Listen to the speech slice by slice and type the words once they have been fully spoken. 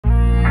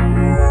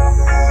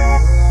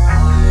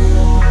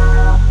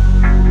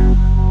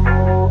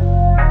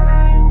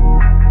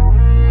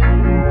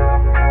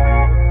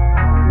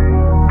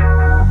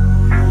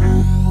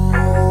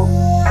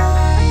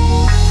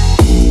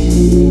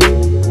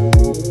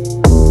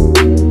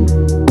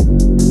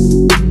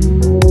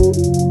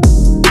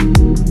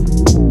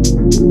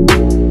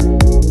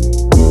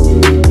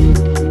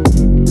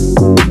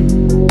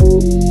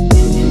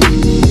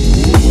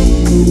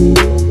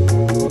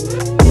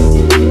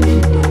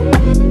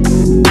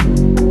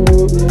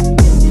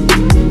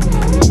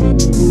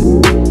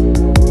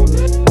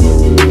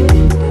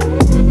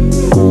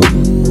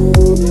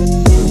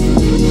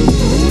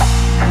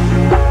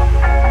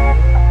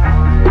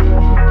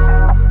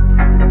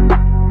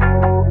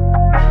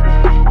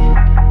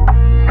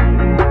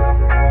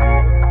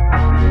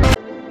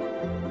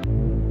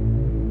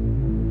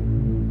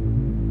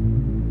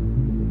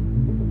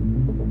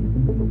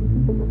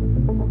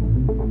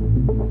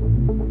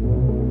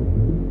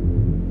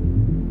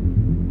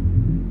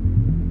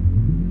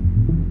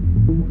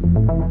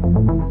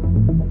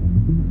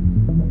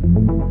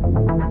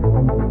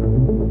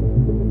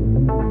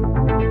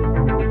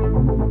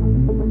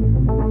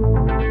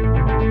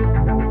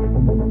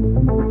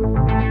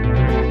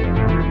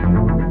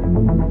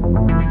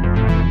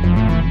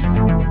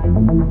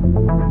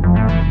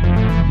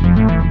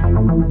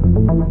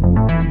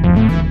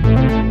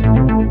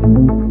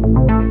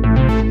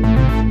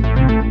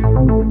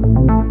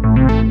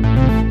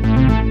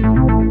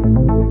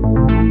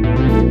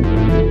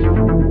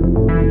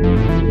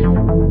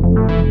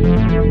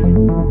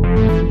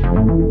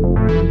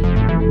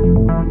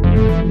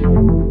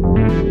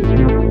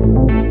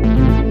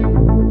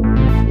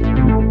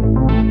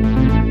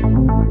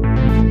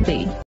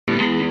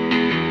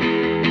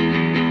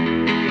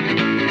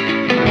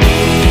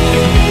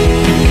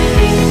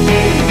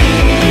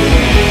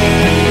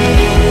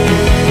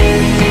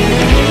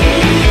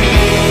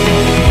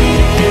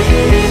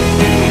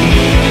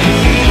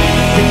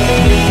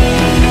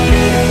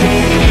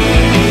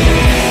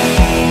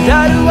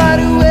I don't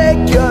wanna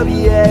wake up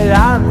yet,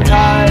 I'm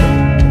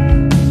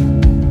tired.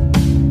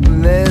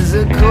 There's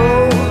a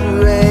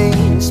cold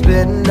rain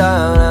spitting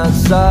down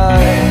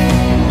outside.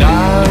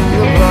 I'm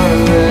the part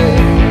of it.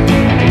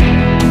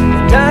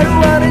 And I don't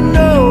wanna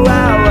know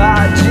how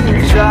hard you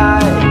try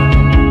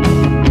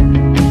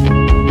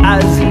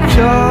as you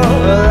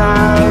call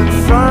out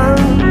from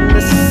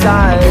the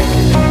side.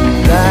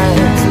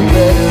 That's a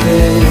better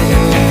way.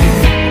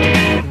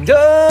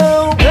 No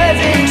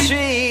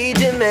pleasantry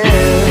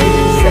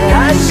demands that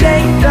I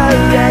shake the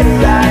red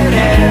right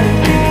hand.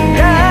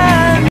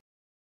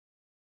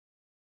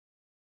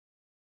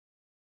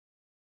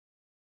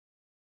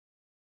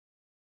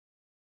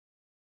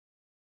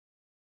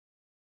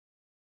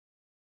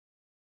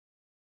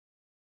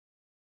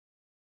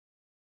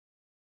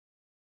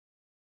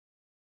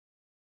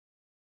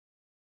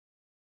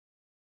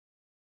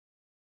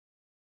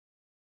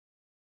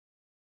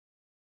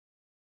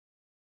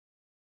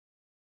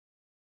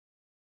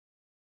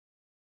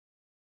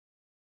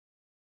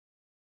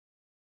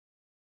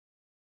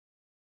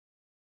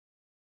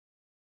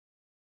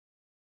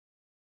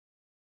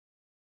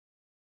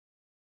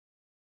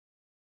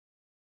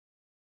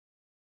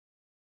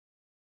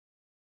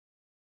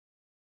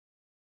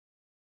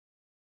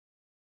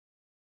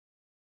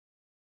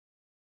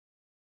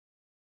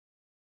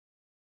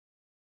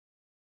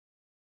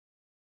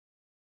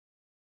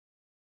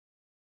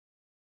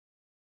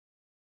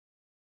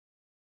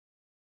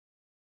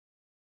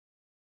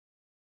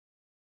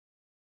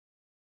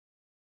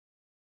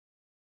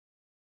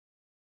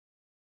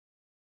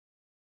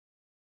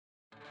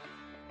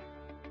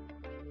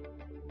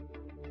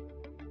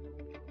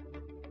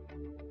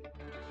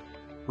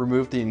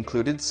 Remove the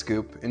included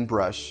scoop and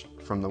brush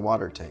from the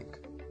water tank.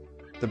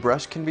 The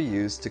brush can be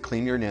used to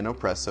clean your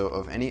Nanopresso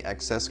of any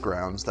excess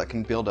grounds that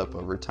can build up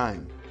over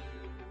time.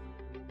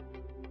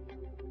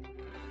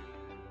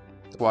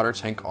 The water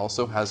tank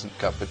also has a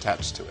cup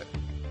attached to it.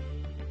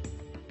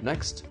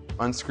 Next,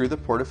 unscrew the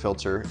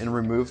portafilter and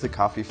remove the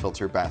coffee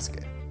filter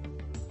basket.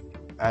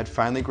 Add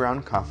finely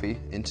ground coffee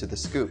into the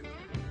scoop.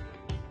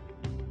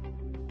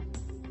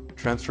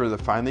 Transfer the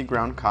finely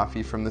ground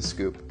coffee from the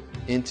scoop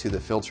into the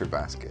filter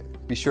basket.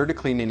 Be sure to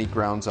clean any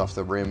grounds off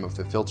the rim of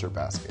the filter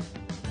basket.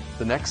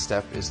 The next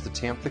step is to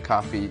tamp the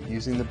coffee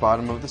using the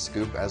bottom of the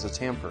scoop as a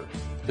tamper.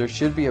 There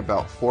should be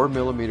about 4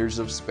 millimeters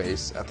of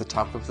space at the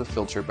top of the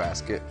filter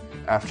basket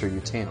after you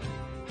tamp.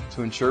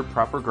 To ensure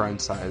proper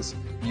grind size,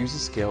 use a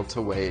scale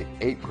to weigh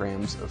 8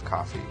 grams of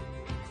coffee.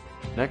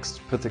 Next,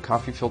 put the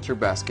coffee filter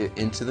basket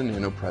into the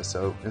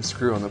Nanopresso and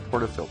screw on the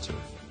portafilter.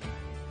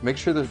 Make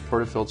sure the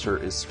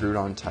portafilter is screwed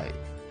on tight.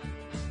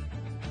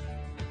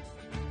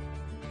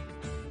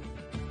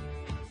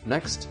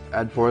 Next,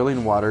 add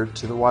boiling water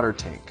to the water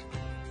tank.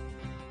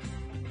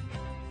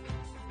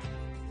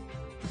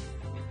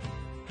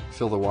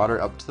 Fill the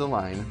water up to the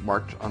line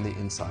marked on the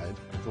inside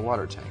of the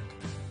water tank.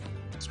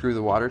 Screw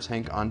the water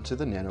tank onto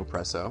the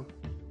Nanopresso.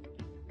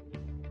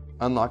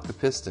 Unlock the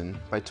piston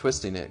by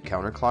twisting it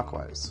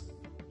counterclockwise.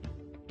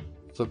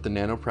 Flip the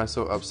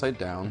Nanopresso upside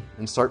down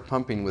and start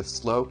pumping with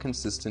slow,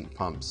 consistent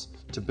pumps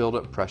to build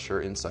up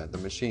pressure inside the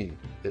machine.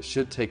 It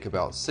should take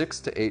about 6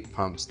 to 8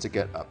 pumps to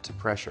get up to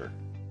pressure.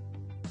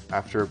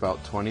 After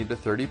about 20 to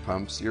 30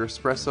 pumps, your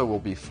espresso will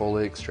be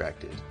fully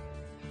extracted.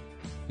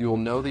 You will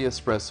know the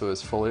espresso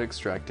is fully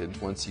extracted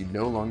once you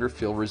no longer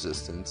feel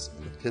resistance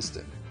in the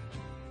piston.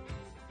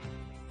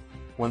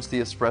 Once the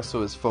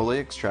espresso is fully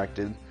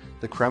extracted,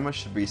 the crema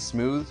should be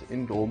smooth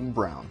and golden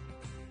brown.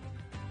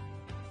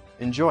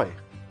 Enjoy!